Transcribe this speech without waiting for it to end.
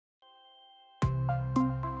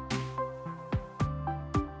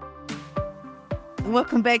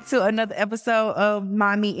Welcome back to another episode of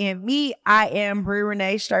Mommy and Me. I am Brie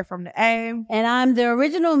Renee, straight from the A. And I'm the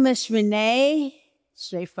original Miss Renee,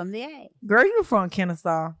 straight from the A. Girl, you from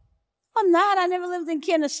Kennesaw. I'm not. I never lived in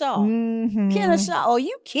Kennesaw. Mm-hmm. Kennesaw. Are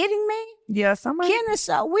you kidding me? Yeah, somebody.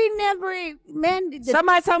 Kennesaw. We never, man.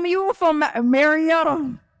 Somebody told me you were from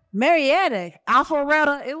Marietta. Marietta.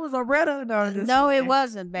 Alpharetta. It was a Retta. No, it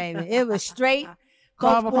wasn't, baby. It was straight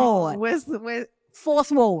Carver Fourth Ward. West,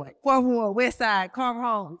 Fourth Ward. Fourth Ward, West Side, Carver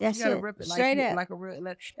Home. That's you gotta it. rip it Straight up. like a real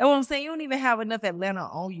Atlanta. That's what I'm saying. You don't even have enough Atlanta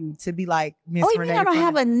on you to be like Miss Oh, you Renee. mean I don't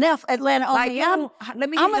have enough Atlanta on like, me? let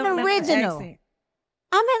me I'm hear an your original. accent.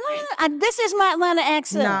 I'm Atlanta. This is my Atlanta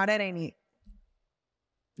accent. Nah, that ain't it.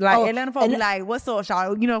 Like Atlanta folk be like, what's up,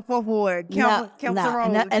 y'all? You know, Fourth Ward, Kempton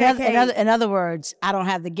Road, in other words, I don't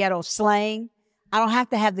have the ghetto slang. I don't have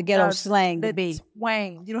to have the ghetto slang to be.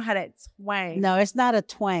 Twang. You don't have that twang. No, it's not a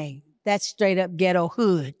twang. That's straight up ghetto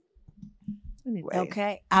hood. Anyway.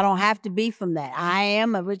 Okay? I don't have to be from that. I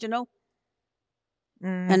am original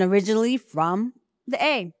and originally from the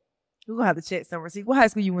A. We're going to have to check some receipts. What high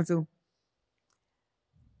school you went to?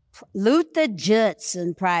 Luther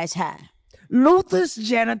Judson Price High. Luther's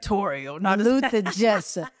Janitorial. Not Luther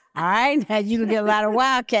Judson. All right? Now you can get a lot of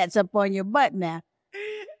wildcats up on your butt now.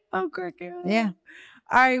 I'm cracking. Yeah.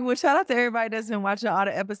 All right. Well, shout out to everybody that's been watching all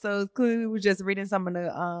the episodes. Clearly, we're just reading some of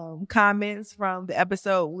the comments from the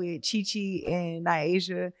episode with Chi Chi and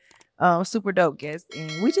Niasia. Super dope guests.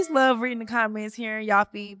 And we just love reading the comments, hearing y'all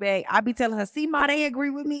feedback. I be telling her, see, Ma, they agree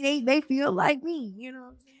with me. They feel like me, you know what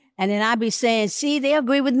I'm saying? And then I be saying, see, they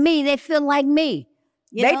agree with me. They feel like me.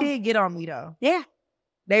 They did get on me, though. Yeah.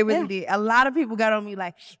 They really did. A lot of people got on me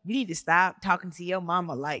like, you need to stop talking to your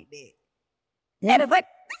mama like that. Yeah. And it's like,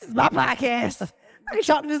 this is my podcast. I can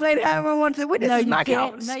talk to this lady however I want to. This is my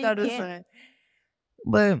couch. No, you can't.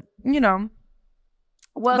 But, you know.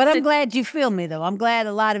 Well, but I'm glad you feel me, though. I'm glad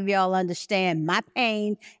a lot of y'all understand my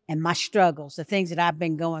pain and my struggles, the things that I've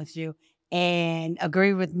been going through, and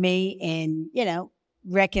agree with me and, you know,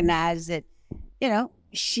 recognize that, you know,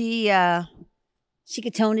 she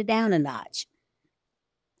could tone it down a notch.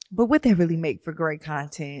 But would that really make for great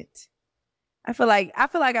content? I feel like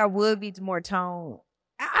I would be more toned.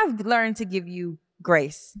 I've learned to give you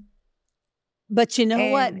grace. But you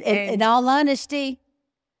know what? In all honesty,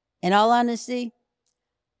 I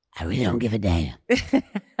really don't give a damn.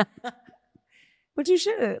 But you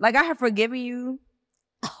should. Like, I have forgiven you.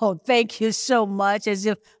 Oh, thank you so much. As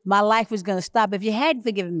if my life was going to stop if you hadn't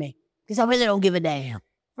forgiven me. Because I really don't give a damn.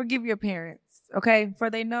 Forgive your parents, okay?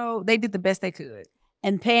 For they know they did the best they could.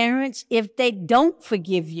 And parents, if they don't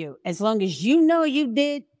forgive you, as long as you know you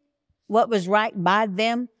did what was right by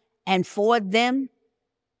them and for them,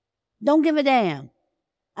 don't give a damn.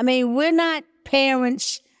 I mean, we're not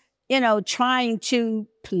parents, you know, trying to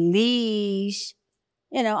please,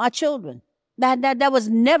 you know, our children. That was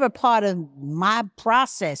never part of my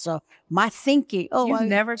process or my thinking. Oh, you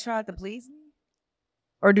never tried to please me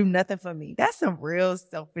or do nothing for me. That's some real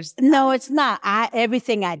selfish stuff. No, it's not.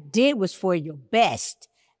 Everything I did was for your best,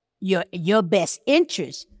 your best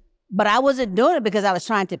interest. But I wasn't doing it because I was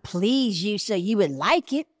trying to please you so you would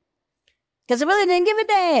like it. Because I really didn't give a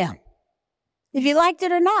damn if you liked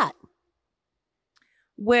it or not.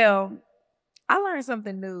 Well, I learned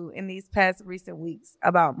something new in these past recent weeks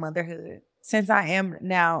about motherhood. Since I am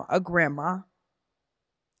now a grandma.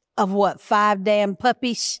 Of what, 5 damn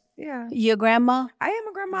puppies? Yeah. Your grandma? I am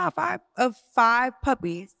a grandma of five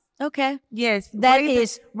puppies. Okay. Yes. That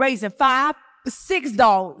is raising 6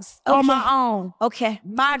 dogs on my own. Okay.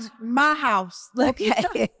 My house.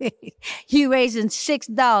 Okay. You raising 6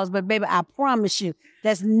 dogs, but baby, I promise you,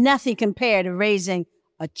 that's nothing compared to raising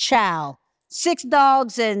a child. 6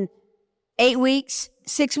 dogs in 8 weeks,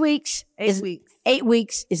 6 weeks. 8 weeks. 8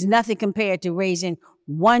 weeks is nothing compared to raising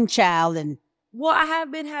one child in Well, I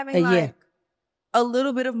have been having a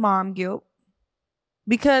little bit of mom guilt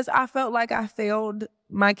because I felt like I failed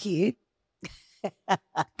my kid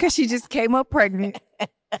because she just came up pregnant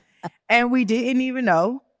and we didn't even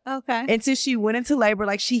know. Okay. Until she went into labor,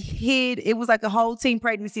 like she hid. It was like a whole teen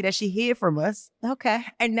pregnancy that she hid from us. Okay.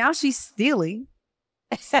 And now she's stealing.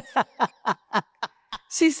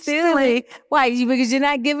 She's stealing. Why? Because you're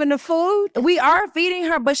not giving her food? We are feeding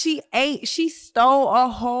her, but she stole a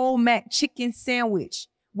whole chicken sandwich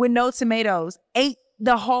with no tomatoes. Ate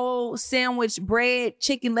the whole sandwich, bread,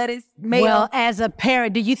 chicken, lettuce, mayo. Well, as a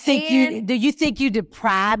parent, do you think you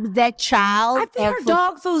deprived that child? I feed her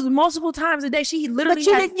dog food multiple times a day. She literally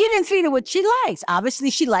you didn't feed her what she likes. Obviously,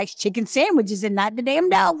 she likes chicken sandwiches and not the damn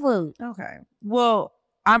dog food. Okay. Well,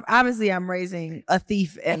 I'm raising a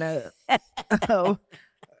thief and a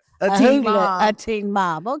a teen hoodlum, mom. a teen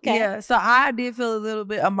mom. Okay. Yeah, so I did feel a little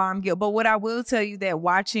bit of mom guilt. But what I will tell you that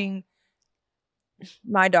watching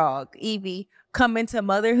my dog, Evie, come into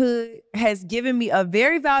motherhood has given me a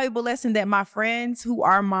very valuable lesson that my friends who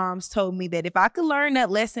are moms told me that if I could learn that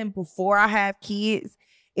lesson before I have kids,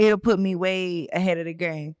 it'll put me way ahead of the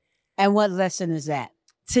game. And what lesson is that?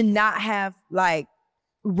 To not have like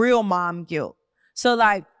real mom guilt. So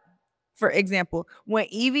like, for example, when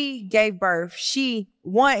Evie gave birth,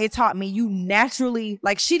 it taught me you naturally,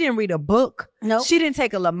 like she didn't read a book. Nope. She didn't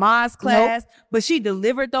take a Lamaze class, but she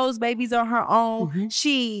delivered those babies on her own. Mm-hmm.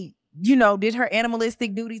 She, did her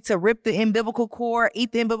animalistic duty to rip the umbilical cord,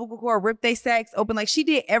 eat the umbilical cord, rip their sacks open. Like she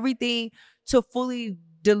did everything to fully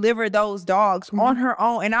deliver those dogs on her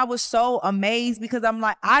own. And I was so amazed because I'm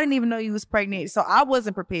like, I didn't even know you was pregnant. So I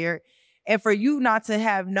wasn't prepared. And for you not to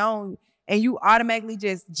have known and you automatically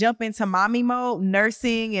just jump into mommy mode,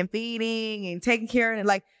 nursing and feeding and taking care of it.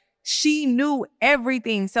 Like she knew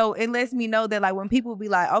everything. So it lets me know that like when people be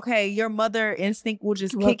like, okay, your mother instinct will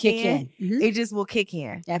just kick in. Mm-hmm. It just will kick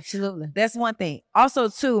in. Absolutely. That's one thing. Also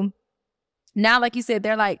too, now, like you said,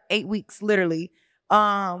 they're like 8 weeks, literally.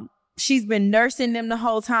 She's been nursing them the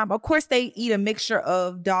whole time. Of course, they eat a mixture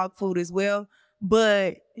of dog food as well,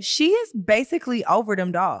 but she is basically over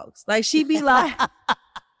them dogs. Like she be like,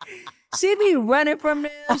 she be running from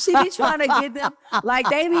them. She be trying to get them. Like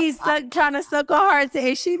they be trying to suck on her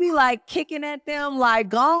and she be like kicking at them, like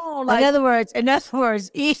gone. Like, in other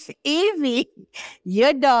words, Evie,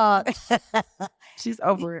 your dog. She's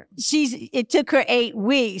over it. It took her 8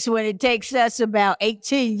 weeks when it takes us about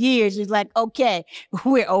 18 years. It's like, okay,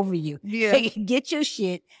 we're over you. Yeah. Get your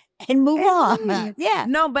shit and move on. Yeah.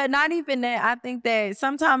 No, but not even that. I think that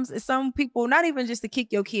sometimes some people, not even just to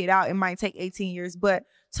kick your kid out, it might take 18 years, but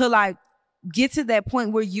to like get to that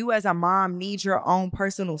point where you as a mom need your own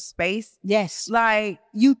personal space. Yes. Like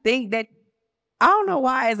you think that, I don't know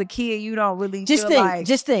why as a kid you don't really just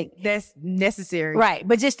think that's necessary. Right.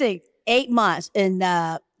 But just think 8 months and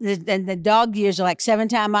the dog years are like 7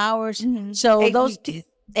 time hours. Mm-hmm. So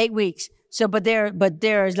 8 weeks. So, but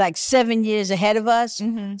there's like 7 years ahead of us.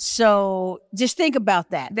 Mm-hmm. So just think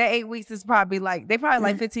about that. That 8 weeks is probably like,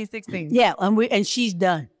 like 15, 16. Yeah. And she's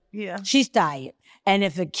done. Yeah. She's tired. And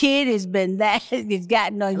if a kid has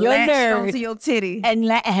gotten on your nerve onto your titty and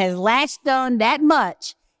has latched on that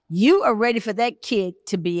much, you are ready for that kid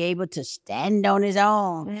to be able to stand on his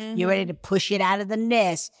own. Mm-hmm. You're ready to push it out of the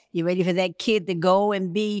nest. You're ready for that kid to go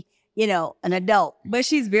and be, an adult. But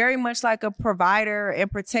she's very much like a provider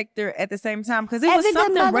and protector at the same time. Because it was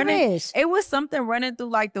something running. It was something running through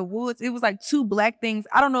like the woods. It was like 2 black things.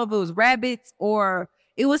 I don't know if it was rabbits or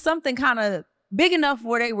it was something kind of big enough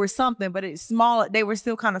where they were something, but it's small. They were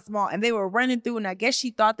still kind of small and they were running through. And I guess she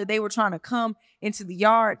thought that they were trying to come into the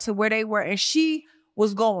yard to where they were. And she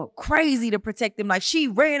was going crazy to protect them. Like she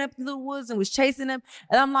ran up through the woods and was chasing them.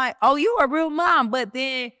 And I'm like, oh, you a real mom. But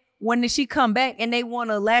then when she come back and they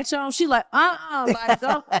want to latch on, she like, like,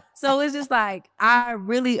 go. So it's just like, I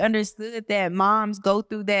really understood that moms go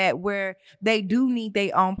through that where they do need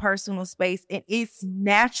their own personal space. And it's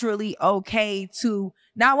naturally okay to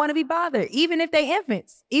not want to be bothered, even if they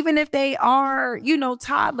infants, even if they are,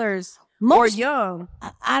 toddlers or young.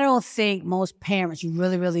 I don't think most parents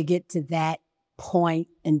really, really get to that point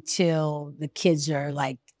until the kids are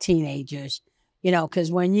like teenagers,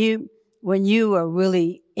 because when you are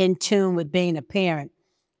really in tune with being a parent,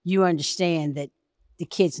 you understand that the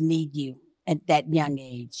kids need you at that young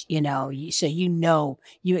age, so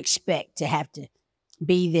you expect to have to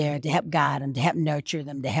be there to help guide them, to help nurture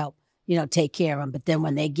them, to help, take care of them. But then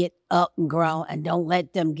when they get up and grown, and don't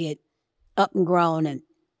let them get up and grown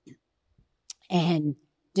and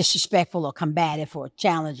disrespectful or combative or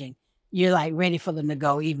challenging, you're like ready for them to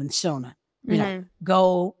go even sooner.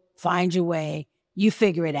 Go find your way, you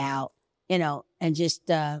figure it out, and just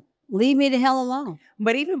leave me the hell alone.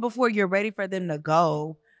 But even before you're ready for them to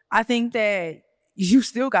go, I think that you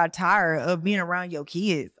still got tired of being around your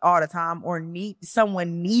kids all the time or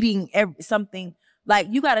someone needing something. Like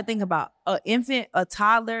you got to think about an infant, a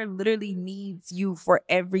toddler literally needs you for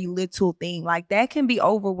every little thing. Like that can be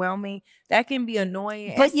overwhelming. That can be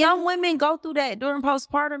annoying. But young women go through that during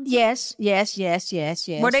postpartum. Yes. Where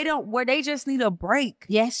they just need a break.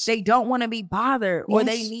 Yes. They don't want to be bothered or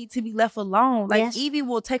they need to be left alone. Like Evie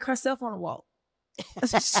will take herself on a walk.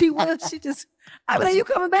 She will. I be like, you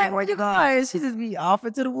coming back? Where you going? She just be off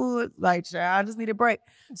into the woods. Like, child, I just need a break.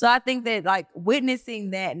 So I think that like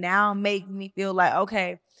witnessing that now makes me feel like,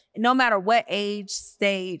 okay, no matter what age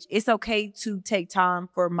stage, it's okay to take time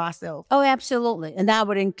for myself. Oh, absolutely. And I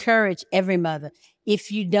would encourage every mother,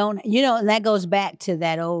 if you don't, and that goes back to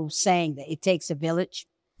that old saying that it takes a village.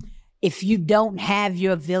 if you don't have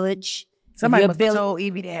your village, Somebody your must have told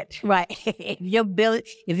Evie that. right? If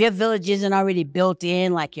your village isn't already built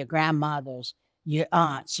in, like your grandmothers, your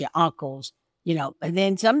aunts, your uncles, and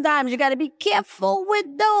then sometimes you got to be careful with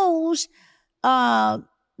those.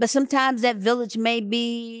 But sometimes that village may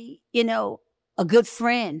be, a good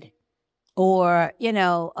friend or,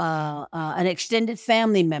 an extended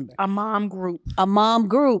family member. A mom group.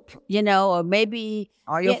 Or maybe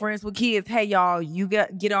all your friends with kids. Hey, y'all, you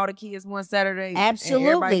get all the kids one Saturday. Absolutely.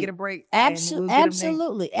 And everybody get a break.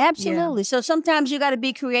 Absolutely. Yeah. So sometimes you got to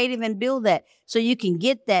be creative and build that so you can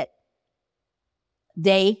get that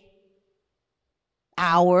day,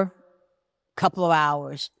 hour, couple of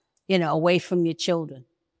hours, away from your children.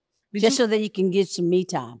 So that you can get some me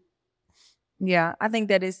time. Yeah, I think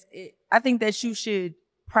that you should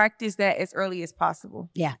practice that as early as possible.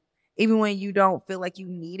 Yeah. Even when you don't feel like you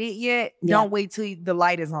need it yet, don't wait till the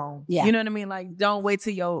light is on. Yeah. You know what I mean? Like, don't wait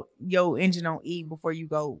till your engine on E before you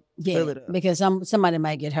go fill it up. Because somebody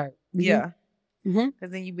might get hurt. Mm-hmm. Yeah. Mm-hmm.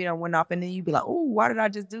 Because then you be went off and then you be like, oh, why did I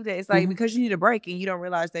just do that? It's like, because you need a break and you don't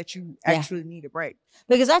realize that you actually need a break.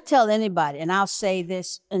 Because I tell anybody, and I'll say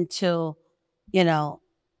this until, to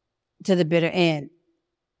the bitter end.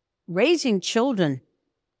 Raising children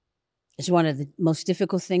is one of the most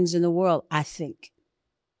difficult things in the world, I think.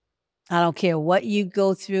 I don't care what you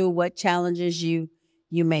go through, what challenges you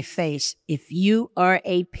may face. If you are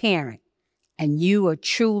a parent and you are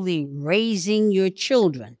truly raising your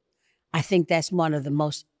children, I think that's one of the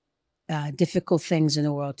most difficult things in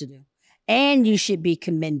the world to do. And you should be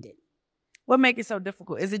commended. What makes it so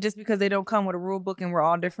difficult? Is it just because they don't come with a rule book and we're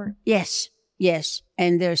all different? Yes.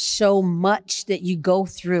 And there's so much that you go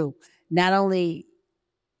through. Not only,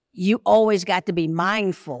 you always got to be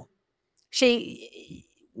mindful. See,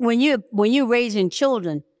 when you're raising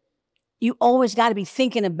children, you always got to be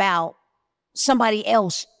thinking about somebody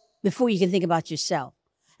else before you can think about yourself.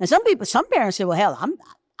 And some parents say, well, hell,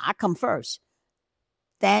 I come first.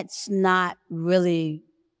 That's not really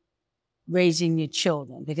raising your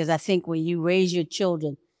children, because I think when you raise your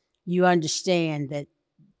children, you understand that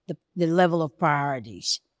the level of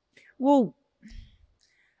priorities. Well,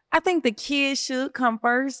 I think the kids should come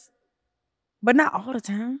first, but not all the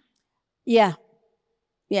time. Yeah,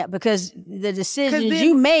 because the decisions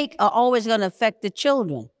you make are always going to affect the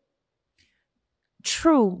children.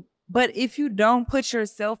 True, but if you don't put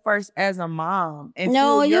yourself first as a mom and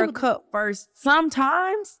fill your cup first,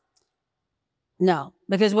 sometimes. No,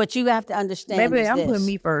 because what you have to understand maybe is I'm this. putting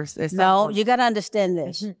me first. No, you got to understand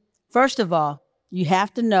this. Mm-hmm. First of all, you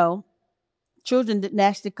have to know children didn't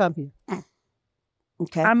ask to come here.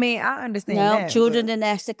 Okay. I mean, I understand that. No, children didn't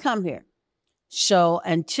ask to come here. So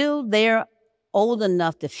until they're old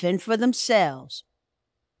enough to fend for themselves,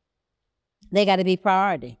 they got to be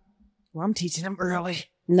priority. Well, I'm teaching them early.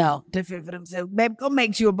 No. To fend for themselves. Babe, go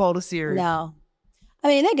make you a bowl of cereal. No. I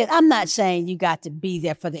mean, I'm not saying you got to be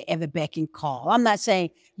there for the ever beck and call. I'm not saying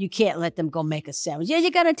you can't let them go make a sandwich. Yeah,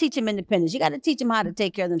 you got to teach them independence. You got to teach them how to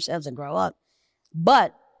take care of themselves and grow up.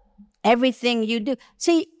 But everything you do,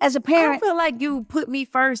 see, as a parent, I feel like you put me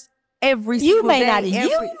first every single day.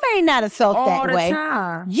 You may not have felt that way. All the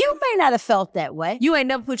time. You may not have felt that way. You ain't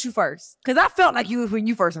never put you first. Because I felt like you was when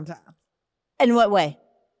you first sometimes. In what way?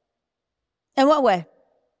 In what way?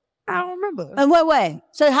 I don't remember. In what way?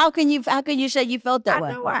 So how can you say you felt that way?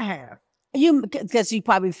 I know I have. Because you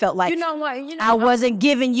probably felt like, I wasn't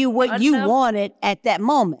giving you what you wanted at that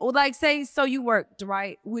moment. Well, like say, so you worked,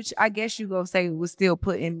 right? Which I guess you go say was still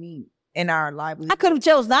putting me in our livelihood. I could have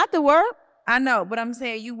chose not to work. I know, but I'm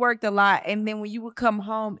saying you worked a lot. And then when you would come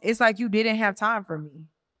home, it's like you didn't have time for me.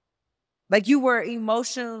 Like you were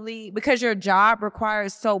emotionally, because your job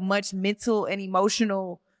requires so much mental and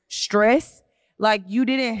emotional stress. Like you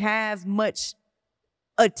didn't have much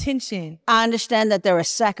attention. I understand that there are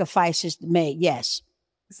sacrifices made. Yes.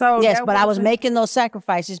 So yes, but I was making those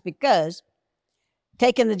sacrifices because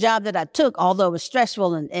taking the job that I took, although it was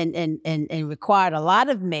stressful and required a lot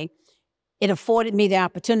of me, it afforded me the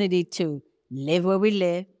opportunity to live where we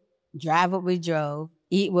lived, drive what we drove,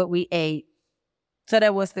 eat what we ate. So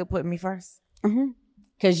that was still putting me first.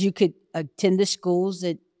 Because you could attend the schools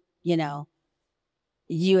that,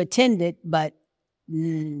 you attended, but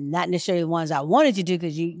not necessarily the ones I wanted to do,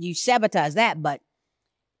 because you sabotaged that, but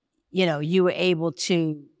you were able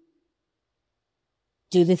to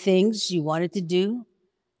do the things you wanted to do.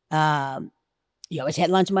 You always had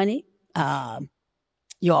lunch money.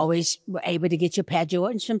 You always were able to get your Pat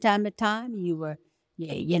Jordans from time to time. You were,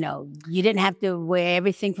 you didn't have to wear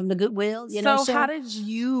everything from the Goodwill. So how did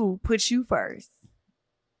you put you first?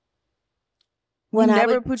 When I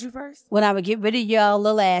never put you first? When I would get rid of your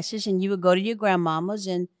little asses and you would go to your grandmama's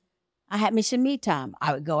and I had me some me time.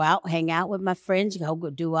 I would go out, hang out with my friends, go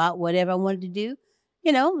do out whatever I wanted to do.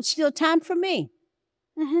 Still time for me.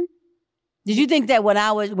 hmm Did you think that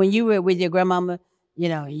when you were with your grandmama,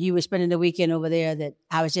 you were spending the weekend over there, that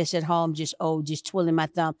I was just at home, just twiddling my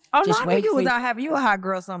thumb, Oh, no, just I knew waiting you for was out having you a hot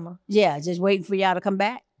girl summer. yeah, just waiting for y'all to come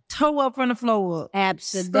back? Toe up from the floor up.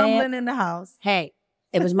 Absolutely. Stumbling in the house. Hey,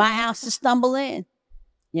 it was my house to stumble in,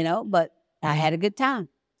 but I had a good time.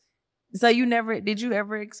 So did you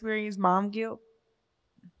ever experience mom guilt?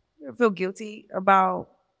 You ever feel guilty about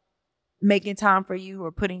making time for you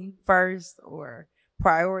or putting you first or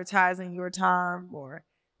prioritizing your time? Or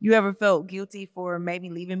you ever felt guilty for maybe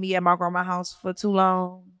leaving me at my grandma's house for too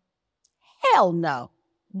long? Hell no.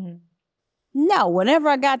 Mm-hmm. No, whenever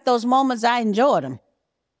I got those moments, I enjoyed them.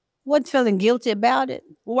 Wasn't feeling guilty about it.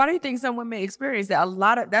 Well, why do you think some women experience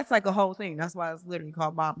that? That's like a whole thing. That's why it's literally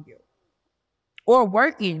called mom guilt. Or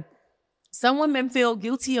working. Some women feel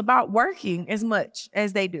guilty about working as much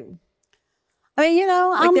as they do. I mean,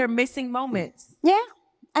 like they're missing moments. Yeah,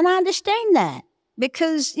 and I understand that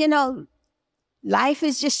because, life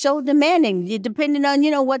is just so demanding, depending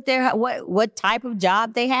on, what type of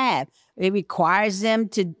job they have. It requires them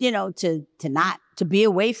to, to be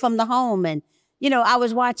away from the home. And, I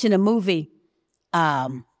was watching a movie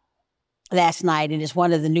last night, and it's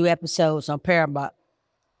one of the new episodes on Paramount.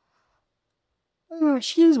 Oh,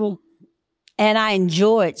 excuse me. And I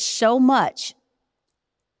enjoyed so much.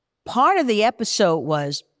 Part of the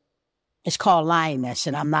episode it's called Lioness,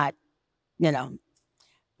 and I'm not,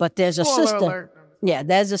 but there's a Spoiler sister. alert. Yeah,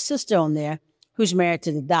 there's a sister on there who's married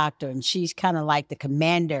to the doctor, and she's kind of like the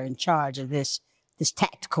commander in charge of this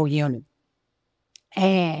tactical unit.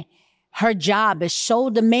 And her job is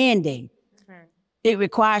so demanding, it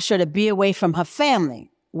requires her to be away from her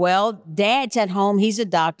family. Well, dad's at home. He's a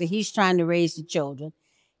doctor. He's trying to raise the children.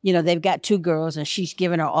 They've got 2 girls, and she's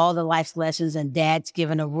giving her all the life lessons, and dad's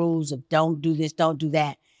giving her rules of don't do this, don't do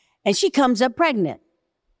that. And she comes up pregnant.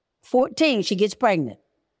 14, she gets pregnant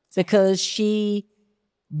because she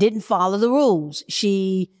didn't follow the rules.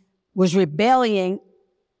 She was rebelling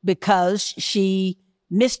because she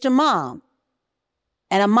missed her mom.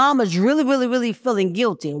 And her mom is really, really, really feeling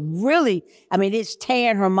guilty. Really, it's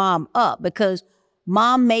tearing her mom up because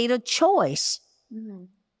mom made a choice,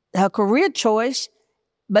 her career choice.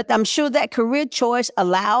 But I'm sure that career choice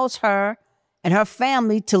allows her and her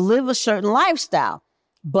family to live a certain lifestyle.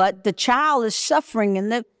 But the child is suffering in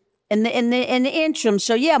the interim.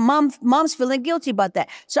 So yeah, mom's feeling guilty about that.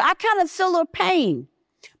 So I kind of feel her pain.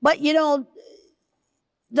 But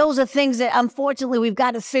those are things that unfortunately we've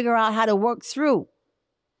got to figure out how to work through.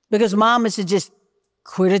 Because mom is to just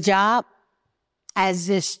quit a job as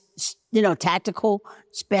this, tactical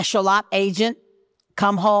special op agent,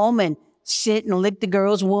 come home and sit and lick the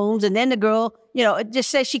girl's wounds. And then the girl, just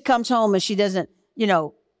say she comes home and she doesn't,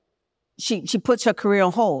 she puts her career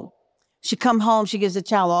on hold. She come home, she gives the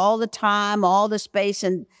child all the time, all the space.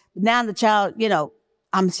 And now the child,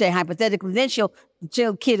 I'm saying hypothetically, then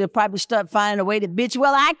the kid will probably start finding a way to bitch.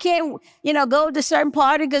 Well, I can't, go to a certain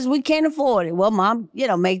party because we can't afford it. Well, mom,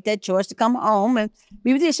 make that choice to come home and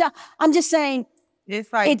be with your child. I'm just saying,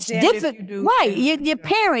 it's difficult. Right. Your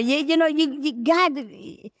parent, you got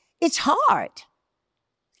to, it's hard.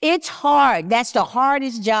 It's hard. That's the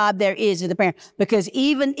hardest job there is as a parent, because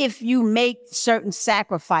even if you make certain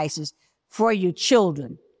sacrifices for your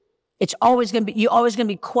children, you're always going to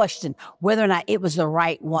be questioned whether or not it was the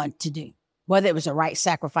right one to do, whether it was the right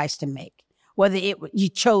sacrifice to make, whether you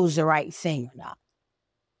chose the right thing or not.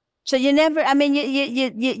 So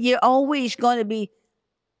you're always going to be,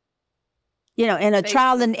 in a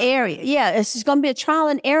trial and error. Yeah, it's just going to be a trial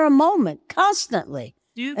and error moment constantly.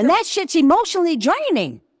 And that shit's emotionally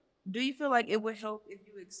draining. Do you feel like it would help if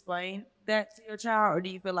you explain that to your child? Or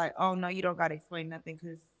do you feel like, oh, no, you don't got to explain nothing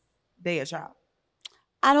because they're a child?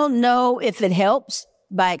 I don't know if it helps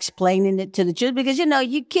by explaining it to the children, because,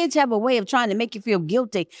 you kids have a way of trying to make you feel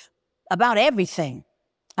guilty about everything,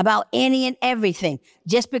 about any and everything,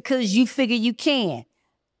 just because you figure you can,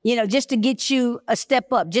 just to get you a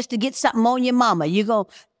step up, just to get something on your mama. You're going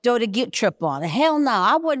to throw the guilt trip on. Hell no,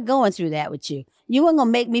 I wasn't going through that with you. You weren't going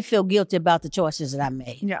to make me feel guilty about the choices that I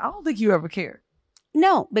made. Yeah, I don't think you ever cared.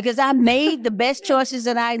 No, because I made the best choices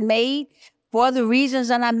that I made for the reasons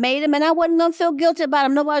that I made them, and I wasn't going to feel guilty about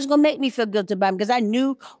them. Nobody was going to make me feel guilty about them because I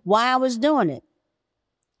knew why I was doing it.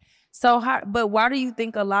 So, but why do you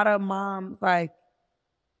think a lot of moms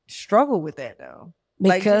struggle with that though?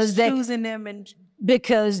 Because they're choosing them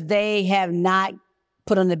because they have not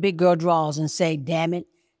put on the big girl drawers and say, damn it,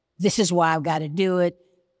 this is why I've got to do it.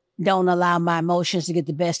 Don't allow my emotions to get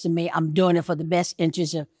the best of me. I'm doing it for the best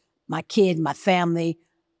interest of my kid, my family,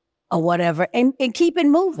 or whatever, and keep it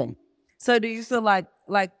moving. So do you feel like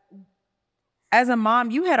as a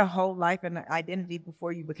mom, you had a whole life and identity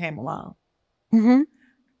before you became a mom? Mm-hmm.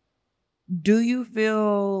 Do you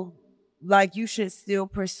feel like you should still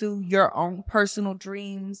pursue your own personal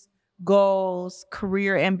dreams, goals,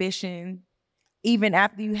 career ambition, even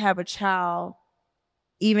after you have a child,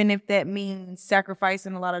 even if that means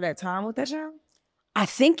sacrificing a lot of that time with that child? I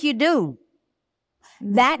think you do.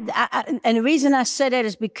 And the reason I say that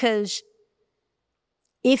is because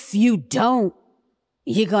if you don't,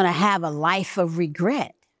 you're going to have a life of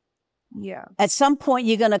regret. Yeah. At some point,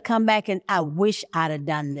 you're going to come back and I wish I'd have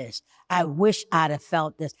done this. I wish I'd have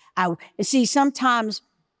felt this. See, sometimes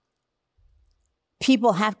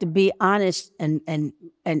people have to be honest and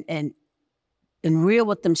real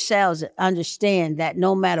with themselves and understand that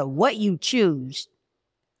no matter what you choose,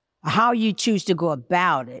 how you choose to go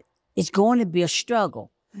about it, it's going to be a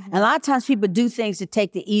struggle. Mm-hmm. And a lot of times people do things to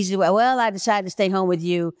take the easy way. Well, I decided to stay home with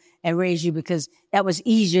you and raise you because that was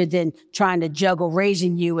easier than trying to juggle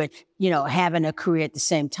raising you and, having a career at the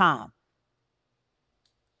same time.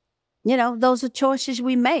 Those are choices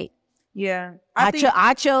we make. Yeah.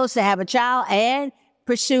 I chose to have a child and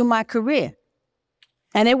pursue my career.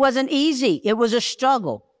 And it wasn't easy. It was a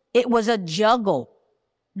struggle. It was a juggle,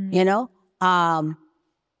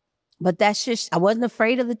 but that's just, I wasn't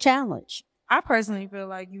afraid of the challenge. I personally feel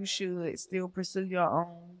like you should still pursue your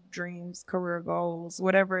own dreams, career goals,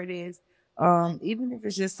 whatever it is. Even if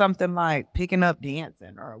it's just something like picking up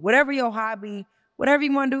dancing or whatever your hobby, whatever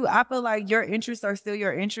you want to do. I feel like your interests are still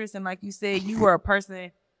your interests. And like you said, you were a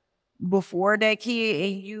person before that kid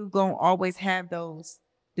and you gonna always have those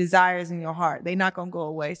desires in your heart. They're not gonna go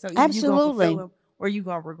away. So either you gonna fulfill them or you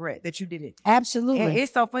gonna regret that you did it. Absolutely. And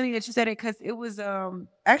it's so funny that you said it because it was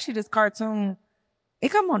actually this cartoon. It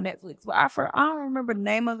come on Netflix, but I don't remember the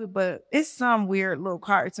name of it, but it's some weird little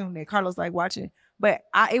cartoon that Carlos like watching. But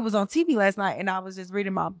it was on TV last night, and I was just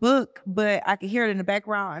reading my book, but I could hear it in the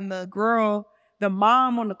background. And the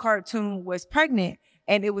mom on the cartoon was pregnant,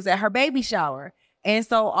 and it was at her baby shower. And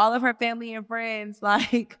so all of her family and friends,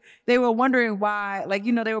 like, they were wondering why, like,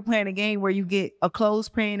 they were playing a game where you get a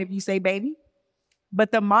clothespin if you say baby.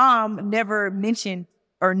 But the mom never mentioned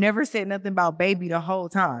or never said nothing about baby the whole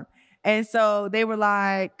time. And so they were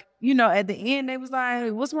like, at the end, they was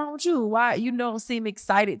like, what's wrong with you? Why you don't seem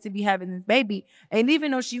excited to be having this baby? And even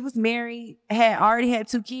though she was married, already had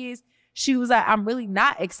 2 kids, she was like, I'm really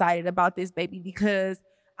not excited about this baby because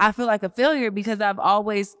I feel like a failure because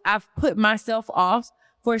I've put myself off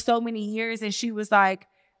for so many years. And she was like,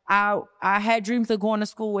 I had dreams of going to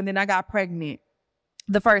school and then I got pregnant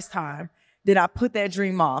the first time. Then I put that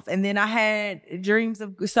dream off. And then I had dreams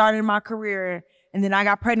of starting my career and then I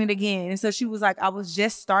got pregnant again. And so she was like, I was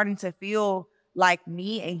just starting to feel like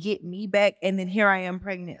me and get me back. And then here I am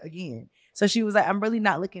pregnant again. So she was like, I'm really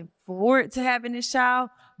not looking forward to having this child.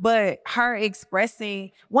 But her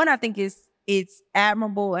expressing, one, I think it's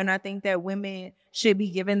admirable. And I think that women should be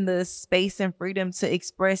given the space and freedom to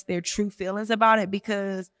express their true feelings about it,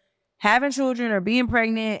 because having children or being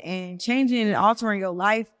pregnant and changing and altering your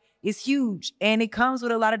life is huge. And it comes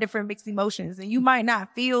with a lot of different mixed emotions. And you might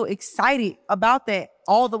not feel excited about that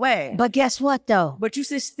all the way. But guess what, though? But you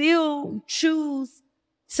should still choose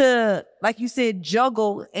to, like you said,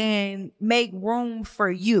 juggle and make room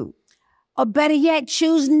for you. Or better yet,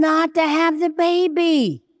 choose not to have the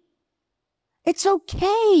baby. It's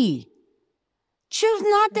okay. Choose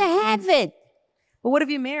not to have it. But what if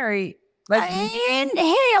you're married? And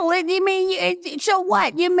hell, I mean, so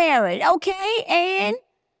what? You're married, okay? And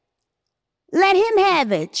let him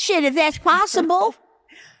have it. Shit, if that's possible.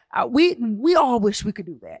 We all wish we could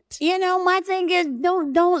do that. My thing is,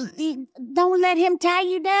 don't let him tie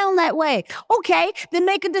you down that way. Okay, then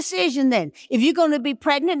make a decision then. If you're going to be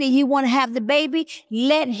pregnant and you want to have the baby,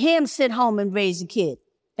 let him sit home and raise the kid.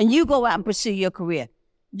 And you go out and pursue your career.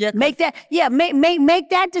 Yeah, make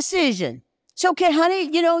that decision. It's okay,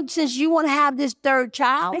 honey, since you want to have this third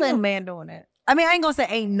child. Ain't no man doing that. I mean, I ain't gonna say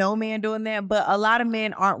ain't no man doing that, but a lot of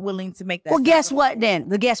men aren't willing to make that. Well, guess what then?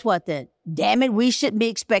 Damn it, we shouldn't be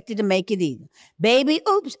expected to make it either. Baby,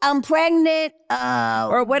 oops, I'm pregnant.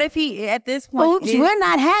 Or what if he, at this point, we're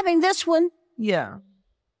not having this one. Yeah.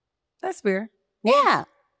 That's fair. Yeah.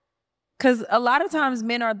 Because a lot of times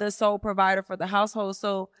men are the sole provider for the household,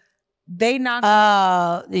 so they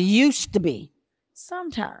not. They used to be.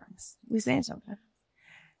 Sometimes. We saying sometimes.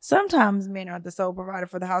 Sometimes men are the sole provider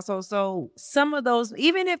for the household. So some of those,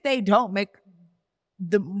 even if they don't make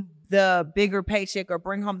the bigger paycheck or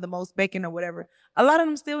bring home the most bacon or whatever, a lot of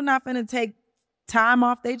them still not going to take time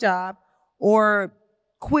off their job or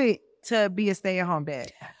quit to be a stay-at-home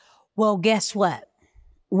dad. Well, guess what?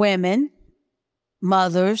 women,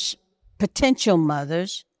 mothers, potential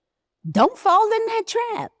mothers, don't fall in that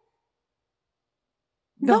trap.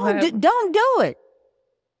 Don't do it.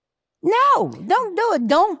 No, don't do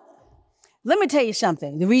it. Let me tell you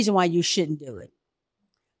something. The reason why you shouldn't do it.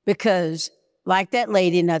 Because like that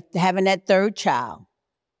lady having that third child,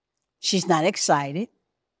 she's not excited.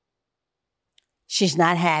 She's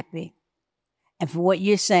not happy. And for what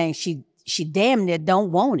you're saying, she damn near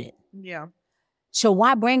don't want it. Yeah. So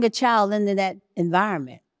why bring a child into that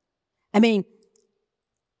environment? I mean,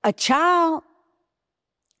 a child,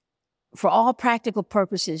 for all practical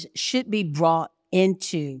purposes, should be brought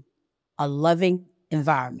into a loving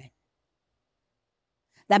environment.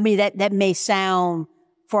 I mean, that may sound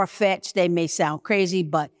far-fetched, they may sound crazy,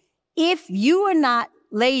 but if you are not,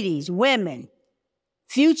 ladies, women,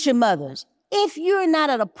 future mothers, if you're not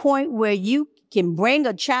at a point where you can bring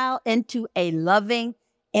a child into a loving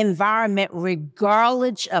environment,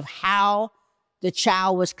 regardless of how the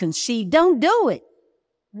child was conceived, don't do it.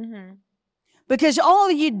 Mm-hmm. Because all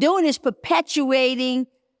you're doing is perpetuating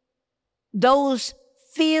those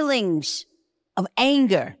feelings of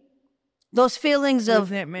anger, those feelings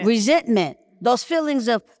of resentment, those feelings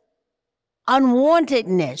of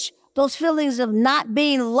unwantedness, those feelings of not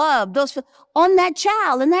being loved, on that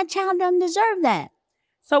child, and that child doesn't deserve that.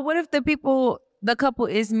 So what if the couple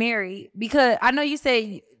is married? Because I know you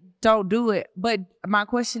say don't do it, but my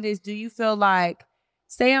question is, do you feel like,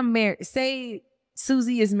 say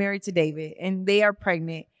Susie is married to David and they are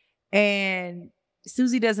pregnant and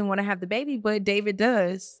Susie doesn't want to have the baby, but David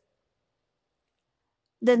does.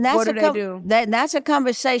 Then that's what do they do? That's a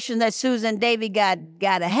conversation that Susie and David got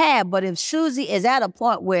to have. But if Susie is at a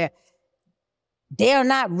point where they're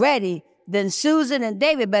not ready, then Susan and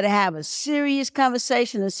David better have a serious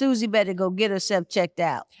conversation, and Susie better go get herself checked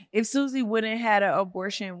out. If Susie wouldn't have had an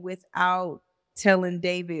abortion without telling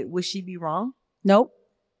David, would she be wrong? Nope.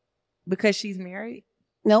 Because she's married?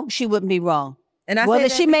 Nope, she wouldn't be wrong.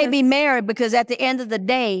 And she may be married because at the end of the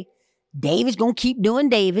day, David's going to keep doing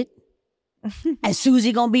David. And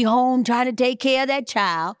Susie going to be home trying to take care of that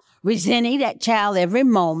child, resenting that child every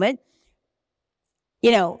moment.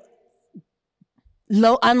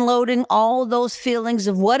 Unloading all those feelings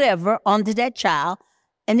of whatever onto that child.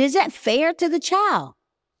 And is that fair to the child?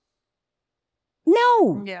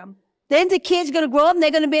 No. Yeah. Then the kid's going to grow up and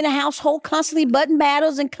they're going to be in a household constantly button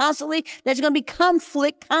battles and constantly, there's going to be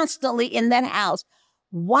conflict constantly in that house.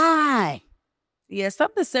 Why? Yeah,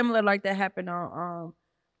 something similar like that happened on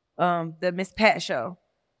the Miss Pat show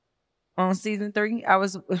on season 3. I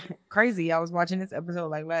was crazy. I was watching this episode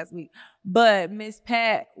like last week. But Miss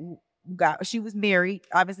Pat she was married,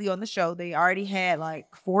 obviously, on the show. They already had like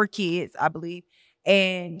 4 kids, I believe.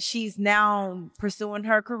 And she's now pursuing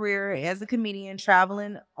her career as a comedian,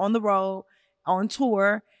 traveling on the road, on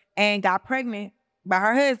tour, and got pregnant by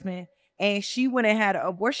her husband. And she went and had an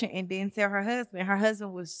abortion and didn't tell her husband. Her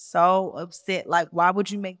husband was so upset. Like, why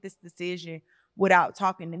would you make this decision without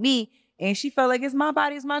talking to me? And she felt like, it's my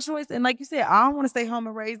body, it's my choice. And like you said, I don't want to stay home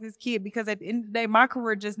and raise this kid because at the end of the day, my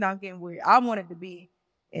career just not getting where I wanted to be.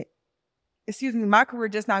 My career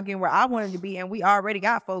just not getting where I wanted to be. And we already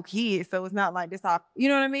got 4 kids. So it's not like this, you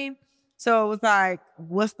know what I mean? So it was like,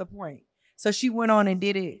 what's the point? So she went on and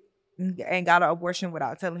did it and got an abortion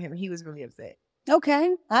without telling him. He was really upset.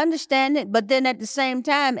 Okay, I understand it. But then at the same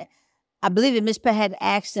time, I believe that Miss Pat had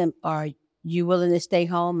asked him, are you willing to stay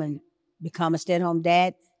home and become a stay-at-home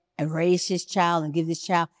dad and raise his child and give this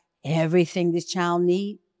child everything this child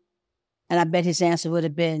needs? And I bet his answer would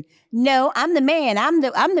have been, no, I'm the man. I'm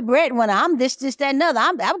the breadwinner. I'm this, that, and another.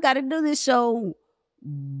 I've got to do this. So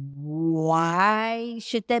why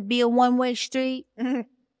should that be a one-way street?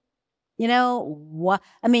 What?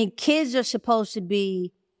 I mean, kids are supposed to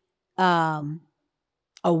be a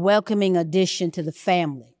welcoming addition to the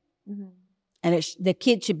family. Mm-hmm. And the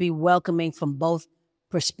kid should be welcoming from both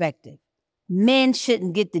perspectives. Men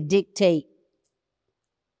shouldn't get to dictate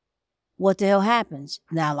what the hell happens.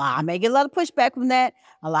 Now, I may get a lot of pushback from that.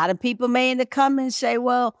 A lot of people may in the comments say,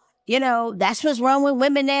 well, that's what's wrong with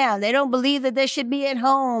women now. They don't believe that they should be at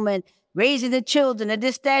home and raising the children and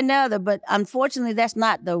this, that, and the other. But unfortunately, that's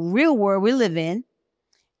not the real world we live in.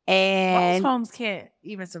 And most homes can't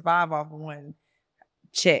even survive off of one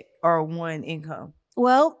check or one income.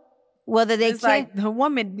 Well, whether they it's like the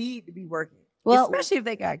woman need to be working, especially if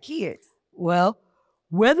they got kids. Well,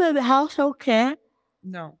 whether the household can,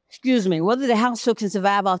 whether the household can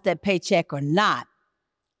survive off that paycheck or not,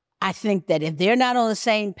 I think that if they're not on the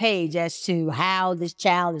same page as to how this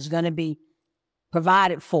child is going to be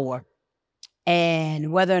provided for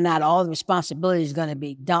and whether or not all the responsibility is going to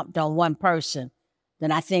be dumped on one person,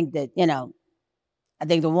 then I think that, I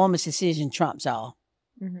think the woman's decision trumps all.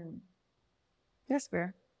 Mm-hmm. That's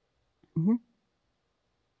fair. Mm-hmm.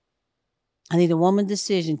 I think the woman's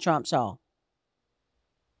decision trumps all.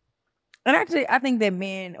 And actually, I think that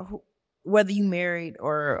men, whether you married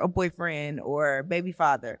or a boyfriend or baby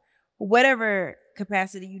father, whatever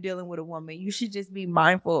capacity you dealing with a woman, you should just be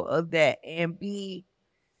mindful of that and be,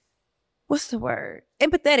 what's the word?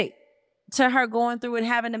 Empathetic to her going through and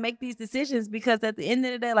having to make these decisions, because at the end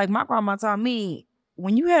of the day, like my grandma taught me,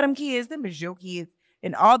 when you had them kids, them is your kids,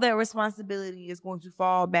 and all that responsibility is going to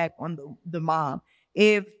fall back on the mom.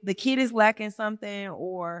 If the kid is lacking something,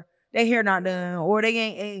 or their hair not done, or they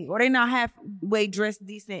ain't ate, or they not halfway dressed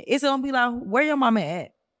decent, it's gonna be like, where your mama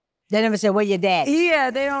at? They never say, where your dad? Yeah,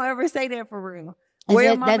 they don't ever say that for real. Where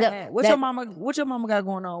your mama at? What your mama got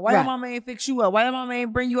going on? Why your mama ain't fix you up? Why your mama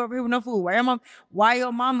ain't bring you over here with no food? Why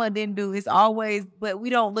your mama didn't do? It's always, but we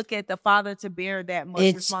don't look at the father to bear that much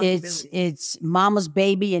responsibility. It's mama's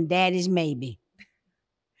baby and daddy's maybe.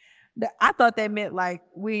 I thought that meant like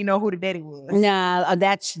we didn't know who the daddy was. Nah,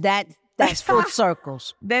 that's full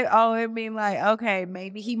circles. It mean like, okay,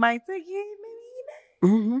 maybe he might take you, maybe he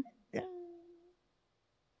not. Mm-hmm.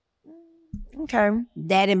 Okay.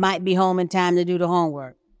 Daddy might be home in time to do the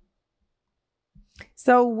homework.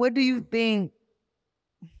 So what do you think?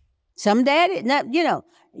 Some daddy,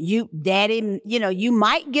 you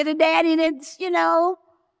might get a daddy that's,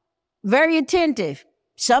 very attentive.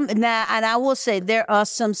 And I will say there are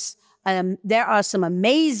some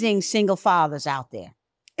amazing single fathers out there.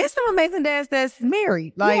 It's some amazing dads that's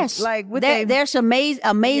married. There's some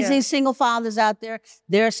amazing single fathers out there.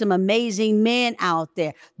 There are some amazing men out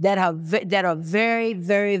there that are very,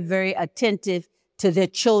 very, very attentive to their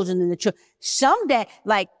children and the children. Some dad,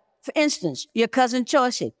 like for instance, your cousin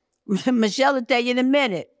Chauncey, Michelle will tell you in a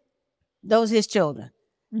minute. Those are his children.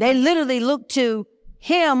 They literally look to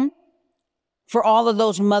him for all of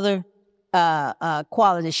those mother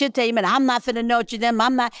qualities. She'll tell you, man, I'm not finna nurture them.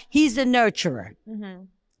 He's the nurturer. Mm-hmm.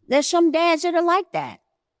 There's some dads that are like that.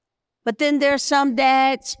 But then there's some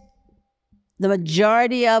dads, the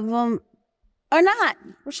majority of them are not.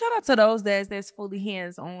 Well, shout out to those dads that's fully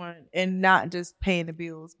hands-on and not just paying the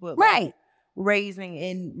bills, but right. Raising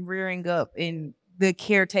and rearing up and the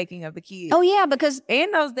caretaking of the kids. Oh, yeah,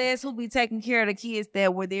 and those dads who be taking care of the kids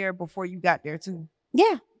that were there before you got there, too.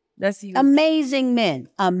 Yeah. That's huge. Amazing men.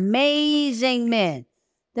 Amazing men.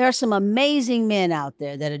 There are some amazing men out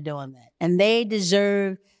there that are doing that. And they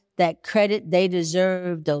deserve that credit. They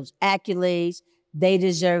deserve those accolades. They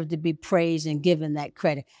deserve to be praised and given that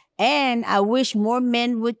credit. And I wish more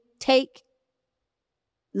men would take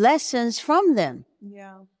lessons from them.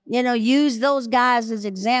 Yeah. Use those guys as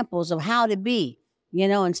examples of how to be,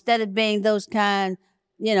 instead of being those kind,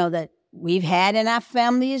 that we've had in our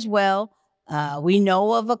family as well. We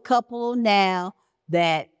know of a couple now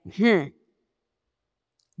that,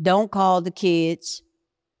 don't call the kids.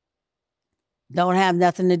 Don't have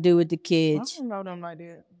nothing to do with the kids. I don't know them like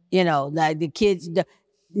that. Like the kids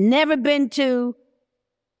never been to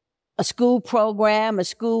a school program, a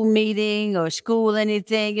school meeting, or school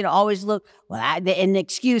anything. Always look. And the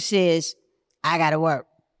excuse is, I got to work.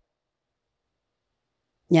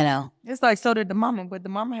 It's like, so did the mama, but the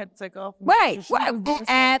mama had to take off. Right.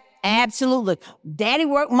 Absolutely. Daddy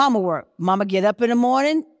work, mama work. Mama get up in the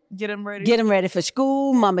morning. Get them ready. Get them ready for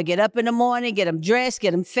school. Mama get up in the morning, get them dressed,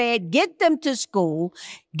 get them fed, get them to school,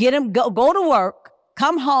 get them go to work,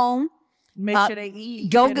 come home. Make sure they eat.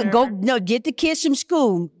 Get the kids from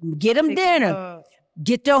school, get them dinner,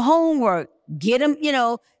 get their homework, get them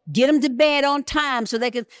to bed on time so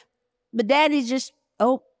they can. But daddy's just,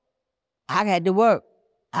 I had to work.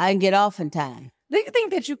 I didn't get off in time. Do you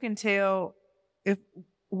think that you can tell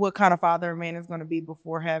what kind of father a man is going to be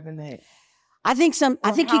before having that? I think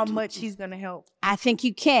how much he's going to help. I think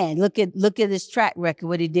you can look at his track record,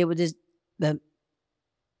 what he did with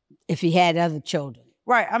if he had other children.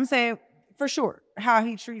 Right. I'm saying for sure how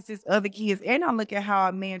he treats his other kids, and I look at how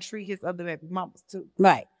a man treats his other baby mamas too.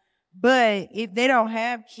 Right. But if they don't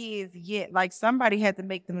have kids yet, like somebody had to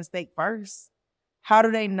make the mistake first. How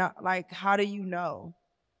do they not? Like, how do you know?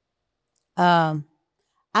 I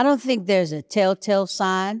don't think there's a telltale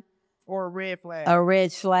sign. Or a red flag. A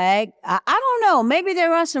red flag. I don't know. Maybe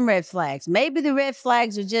there are some red flags. Maybe the red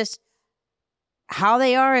flags are just how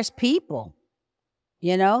they are as people.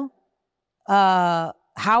 How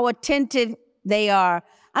attentive they are.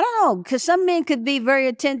 I don't know, because some men could be very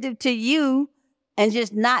attentive to you and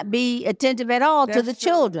just not be attentive at all to the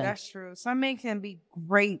children. That's true. Some men can be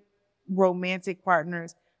great romantic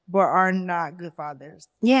partners, but are not good fathers.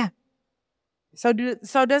 Yeah. So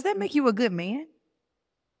does that make you a good man?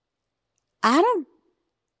 I don't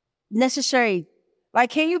necessarily Like,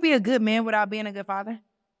 can you be a good man without being a good father?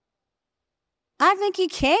 I think you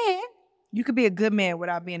can. You could be a good man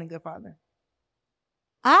without being a good father.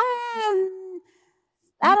 I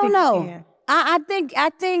You don't think you know. can? I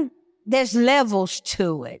think there's levels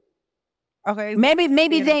to it. Okay. Maybe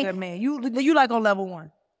Being a they good man. You like on level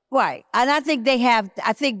 1. right, and I think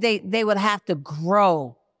they would have to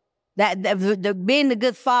grow. That the being the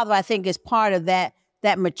good father, I think, is part of that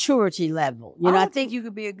maturity level. You know, I think you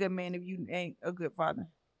could be a good man if you ain't a good father.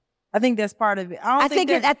 I think that's part of it. I think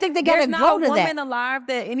they got to grow to there's not a that. woman alive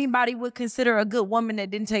that anybody would consider a good woman that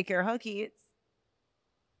didn't take care of her kids.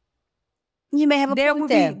 You may have a point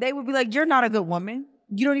there. They would be like, you're not a good woman.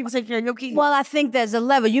 You don't even take care of your kids. Well, I think there's a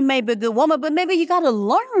level. You may be a good woman, but maybe you got to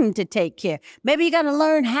learn to take care. Maybe you got to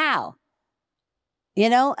learn how. You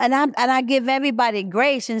know, and I give everybody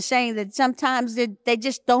grace in saying that sometimes they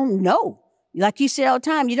just don't know. Like you say all the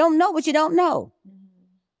time, you don't know what you don't know.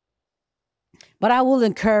 But I will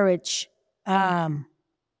encourage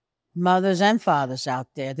mothers and fathers out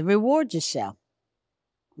there to reward yourself.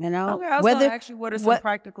 You know, okay, I was going to ask you what are some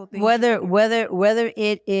practical things. Whether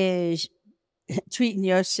it is treating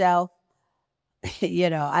yourself, you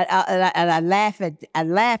know, I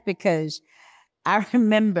laugh because I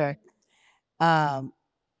remember my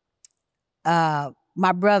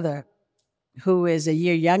brother, who is a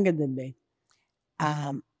year younger than me.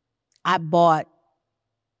 I bought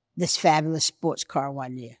this fabulous sports car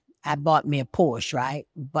one year. I bought me a Porsche, right?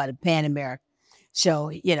 Bought a Pan America. So,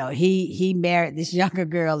 you know, he married this younger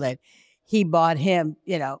girl and he bought him,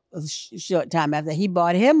 you know, a short time after he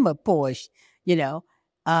bought him a Porsche, you know.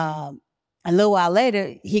 A little while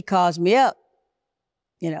later, he calls me up,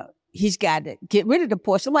 you know, he's got to get rid of the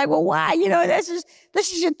Porsche. I'm like, well, why? You know, this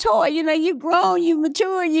is your toy. You know, you've grown, you've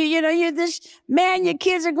matured, you know, you're this man, your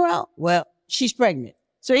kids are grown. Well, she's pregnant.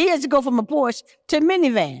 So he has to go from a Porsche to a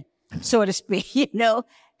minivan, so to speak, you know.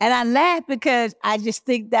 And I laugh because I just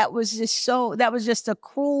think that was just a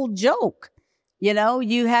cruel joke. You know,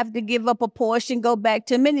 you have to give up a Porsche and go back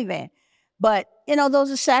to a minivan. But, you know, those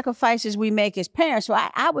are sacrifices we make as parents. So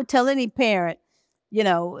I would tell any parent, you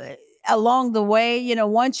know, along the way, you know,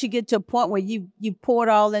 once you get to a point where you pour it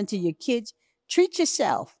all into your kids, treat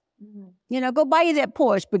yourself. Mm-hmm. You know, go buy you that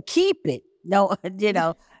Porsche, but keep it. No, you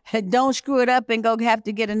know, don't screw it up and go have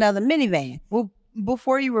to get another minivan. Well,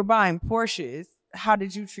 before you were buying Porsches, how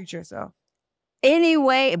did you treat yourself?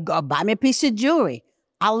 Anyway, go buy me a piece of jewelry.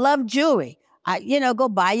 I love jewelry. You know, go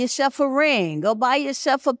buy yourself a ring. Go buy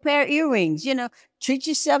yourself a pair of earrings. You know, treat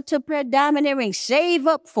yourself to a pair of diamond earrings. Save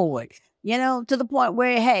up for it. You know, to the point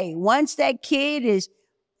where, hey, once that kid is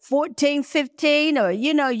 14, 15, or,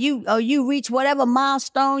 you know, you reach whatever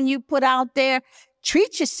milestone you put out there,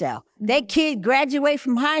 treat yourself. That kid graduate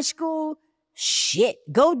from high school, shit,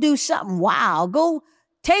 go do something wild. Go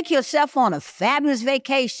take yourself on a fabulous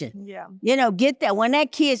vacation. Yeah. You know, get that. When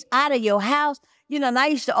that kid's out of your house, you know, and I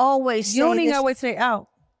used to always say, you don't even always say out.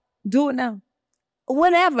 Do it now.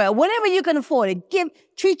 Whenever you can afford it.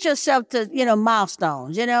 Treat yourself to, you know,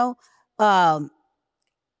 milestones, you know.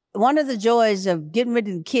 One of the joys of getting rid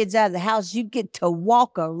of the kids out of the house, you get to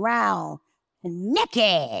walk around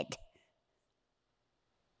naked.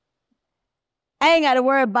 I ain't got to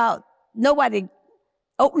worry about nobody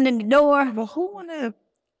opening the door. But who wanna?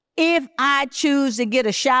 If I choose to get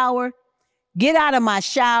a shower, get out of my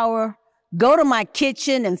shower, go to my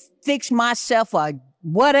kitchen and fix myself a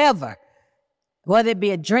whatever, whether it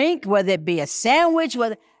be a drink, whether it be a sandwich,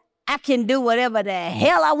 whether I can do whatever the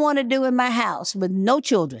hell I want to do in my house with no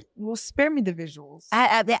children. Well, spare me the visuals.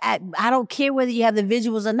 I don't care whether you have the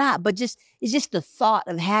visuals or not, but it's just the thought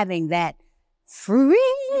of having that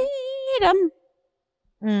freedom.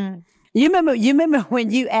 You remember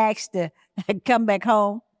when you asked to come back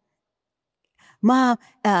home? Mom,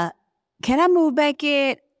 can I move back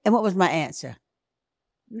in? And what was my answer?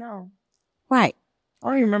 No. Right. I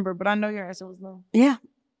don't remember, but I know your answer was no. Yeah.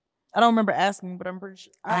 I don't remember asking, but I'm pretty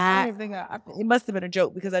sure. I don't even think it must have been a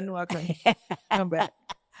joke because I knew I couldn't come back.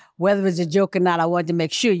 Whether it was a joke or not, I wanted to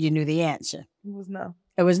make sure you knew the answer. It was no.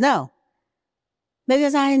 It was no.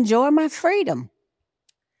 Because I enjoy my freedom.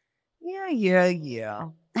 Yeah.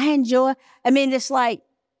 It's like,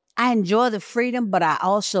 I enjoy the freedom, but I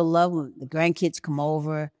also love when the grandkids come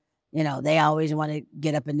over. You know, they always want to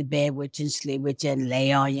get up in the bed with you and sleep with you and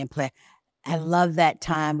lay on you and play. I love that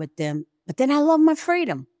time with them, but then I love my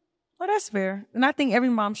freedom. Well, that's fair. And I think every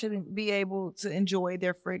mom should be able to enjoy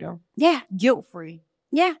their freedom. Yeah. Guilt-free.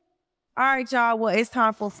 Yeah. All right, y'all. Well, it's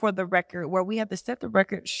time for the record where we have to set the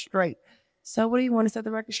record straight. So what do you want to set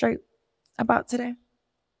the record straight about today?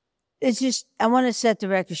 It's just, I want to set the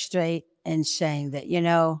record straight in saying that, you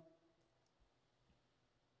know,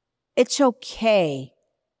 it's okay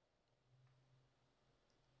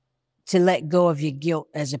to let go of your guilt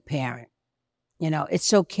as a parent. You know,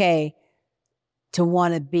 it's okay to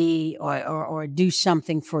want to be or do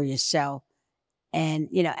something for yourself. And,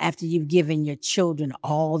 you know, after you've given your children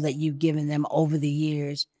all that you've given them over the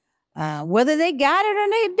years, whether they got it or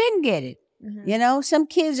they didn't get it. Mhm. You know, some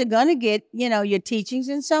kids are going to get, you know, your teachings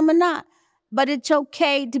and some are not. But it's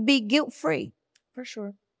okay to be guilt-free. For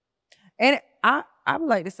sure. And I would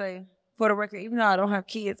like to say, for the record, even though I don't have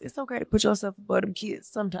kids, it's okay to put yourself above them kids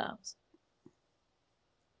sometimes.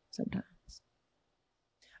 Sometimes.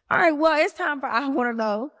 All right, well, it's time for I Want to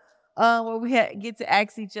Know, where we get to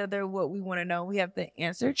ask each other what we want to know. We have to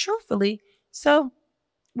answer truthfully. So,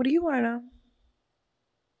 what do you want to know?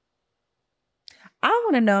 I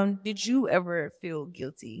want to know, did you ever feel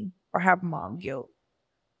guilty or have mom guilt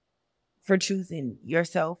for choosing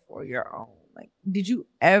yourself or your own? Like, did you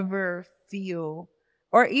ever feel,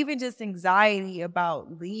 or even just anxiety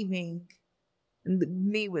about leaving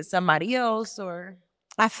me with somebody else? Or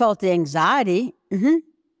I felt the anxiety.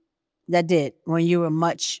 That did when you were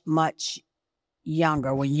much, much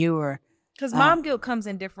younger. When you were, because mom guilt comes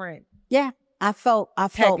in different I felt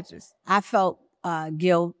packages.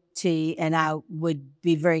 guilty, and I would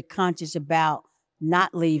be very conscious about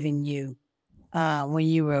not leaving you when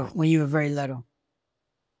you were very little.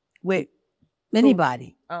 With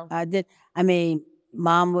Anybody. Oh. I did. I mean,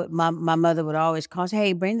 my mother would always call, say,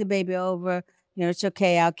 "Hey, bring the baby over. You know, it's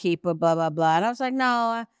okay. I'll keep her." Blah blah blah. And I was like,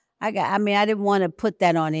 "No, I didn't want to put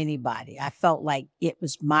that on anybody. I felt like it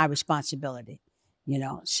was my responsibility." You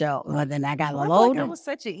know. So then I got a little older. I was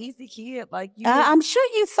such an easy kid. Like you, I'm sure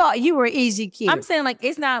you thought you were an easy kid. I'm saying, like,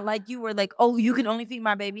 it's not like you were like, oh, you can only feed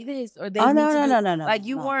my baby this, or they. Oh need to no. Like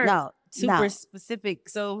you weren't super specific.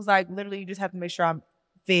 So it was like literally, you just have to make sure I'm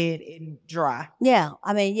fed and dry. Yeah.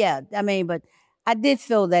 I mean, but I did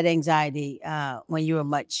feel that anxiety when you were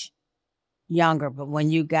much younger. But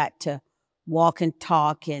when you got to walk and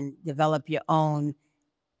talk and develop your own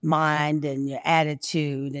mind and your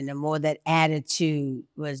attitude, and the more that attitude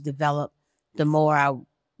was developed, the more I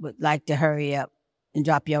would like to hurry up and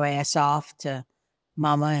drop your ass off to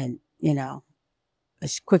mama, and, you know,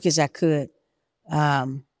 as quick as I could.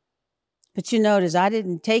 But you notice I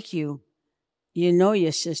didn't take you, you know,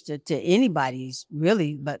 your sister to anybody's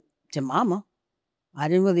really, but to mama. I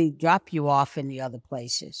didn't really drop you off in the other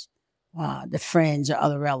places, the friends or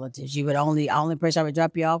other relatives. Only person I would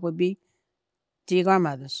drop you off would be to your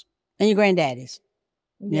grandmothers and your granddaddies.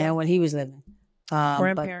 Yeah, when he was living.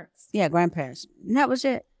 Grandparents. Grandparents. And that was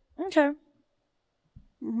it. Okay.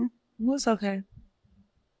 Well, it's okay.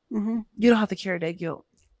 You don't have to carry that guilt.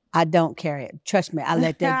 I don't carry it. Trust me, I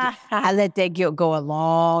let that guilt go a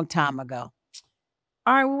long time ago.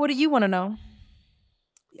 All right, well, what do you want to know?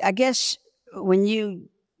 I guess when you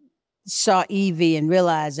saw Evie and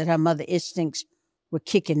realized that her mother instincts were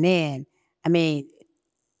kicking in, I mean,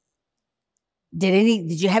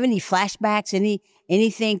 did you have any flashbacks?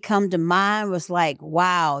 Anything come to mind? Was like,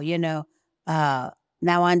 wow, you know, now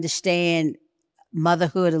I understand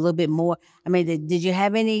motherhood a little bit more. I mean, did you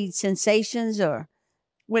have any sensations or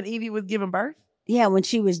when Evie was giving birth? Yeah, when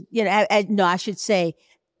she was, you know, I should say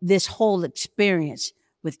this whole experience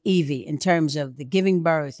with Evie in terms of the giving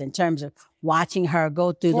birth, in terms of watching her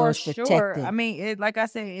go through those protective. I mean, like I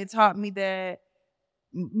said, it taught me that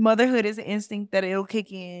motherhood is an instinct that it'll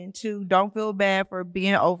kick in. 2, don't feel bad for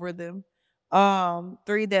being over them.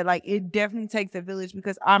 3, that like it definitely takes a village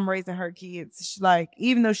because I'm raising her kids. Like,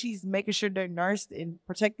 even though she's making sure they're nursed and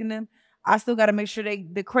protecting them, I still got to make sure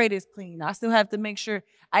the crate is clean. I still have to make sure.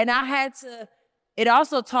 And it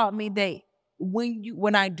also taught me that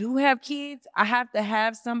when I do have kids, I have to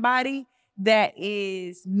have somebody that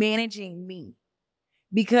is managing me,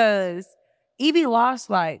 because Evie lost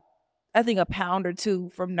like, I think, a pound or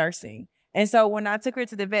 2 from nursing. And so when I took her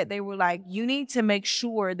to the vet, they were like, you need to make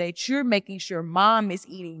sure that you're making sure mom is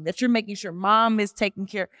eating, that you're making sure mom is taking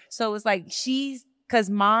care. So it's like because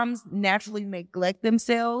moms naturally neglect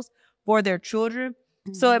themselves for their children.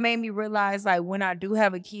 Mm-hmm. So it made me realize, like, when I do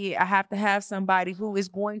have a kid, I have to have somebody who is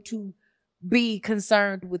going to be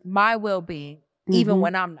concerned with my well-being, even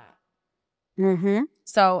when I'm not.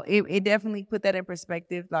 So it definitely put that in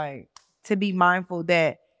perspective, like, to be mindful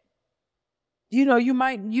that, you know,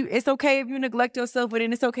 it's okay if you neglect yourself, but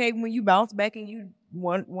then it's okay when you bounce back and you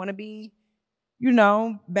want to be, you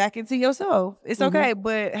know, back into yourself. It's okay.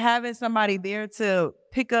 But having somebody there to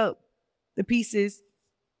pick up the pieces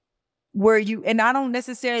and I don't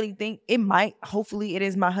necessarily think hopefully it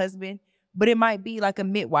is my husband, but it might be like a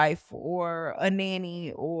midwife or a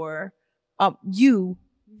nanny or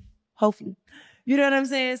hopefully, you know what I'm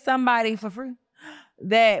saying? Somebody for free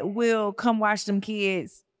that will come watch them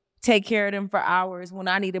kids, take care of them for hours when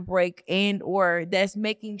I need a break, and or that's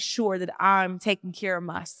making sure that I'm taking care of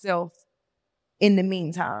myself in the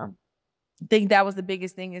meantime. I think that was the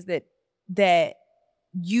biggest thing, is that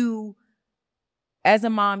you, as a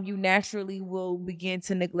mom, you naturally will begin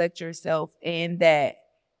to neglect yourself, and that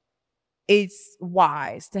it's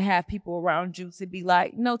wise to have people around you to be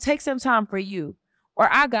like, no, take some time for you, or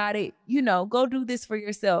I got it, go do this for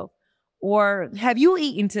yourself, or have you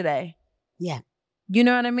eaten today? Yeah. You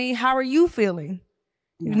know what I mean? How are you feeling?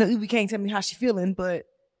 Yeah. You can't tell me how she's feeling, but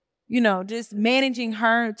just managing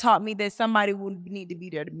her taught me that somebody would need to be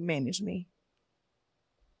there to manage me.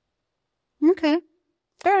 Okay.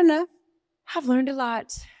 Fair enough. I've learned a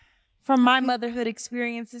lot from my motherhood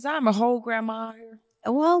experiences. I'm a whole grandma here.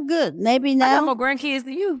 Well, good. Maybe I now. got more grandkids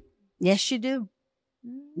than you. Yes, you do.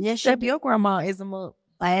 Yes, you Step do. your grandma-ism up.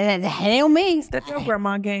 That don't mean Step your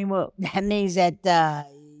grandma game up. that means that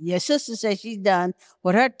your sister says she's done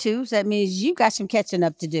with her 2. So that means you got some catching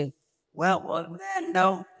up to do. Well,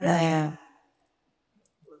 no. Well,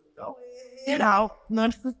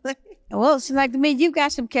 it seems like to me you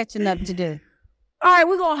got some catching up to do. All right,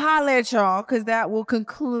 we're going to holler at y'all because that will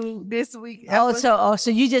conclude this week.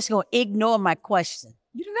 So you just going to ignore my question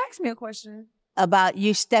You didn't ask me a question. about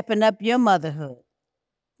you stepping up your motherhood.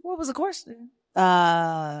 What was the question?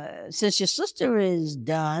 Since your sister is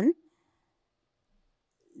done,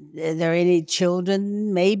 are there any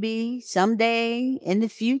children maybe someday in the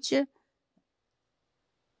future?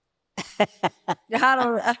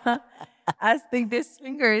 I think this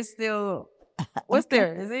finger is still. What's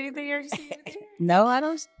there? Is there anything you're seeing? No, I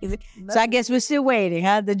don't. So I guess we're still waiting,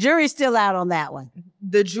 huh? The jury's still out on that one.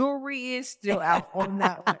 The jury is still out on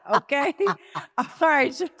that one. Okay. All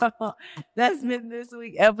right, y'all. That's been this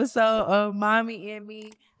week's episode of Mommy and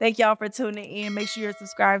Me. Thank y'all for tuning in. Make sure you're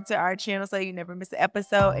subscribed to our channel so you never miss an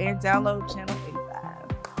episode, and download Channel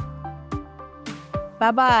 85.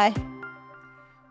 Bye-bye.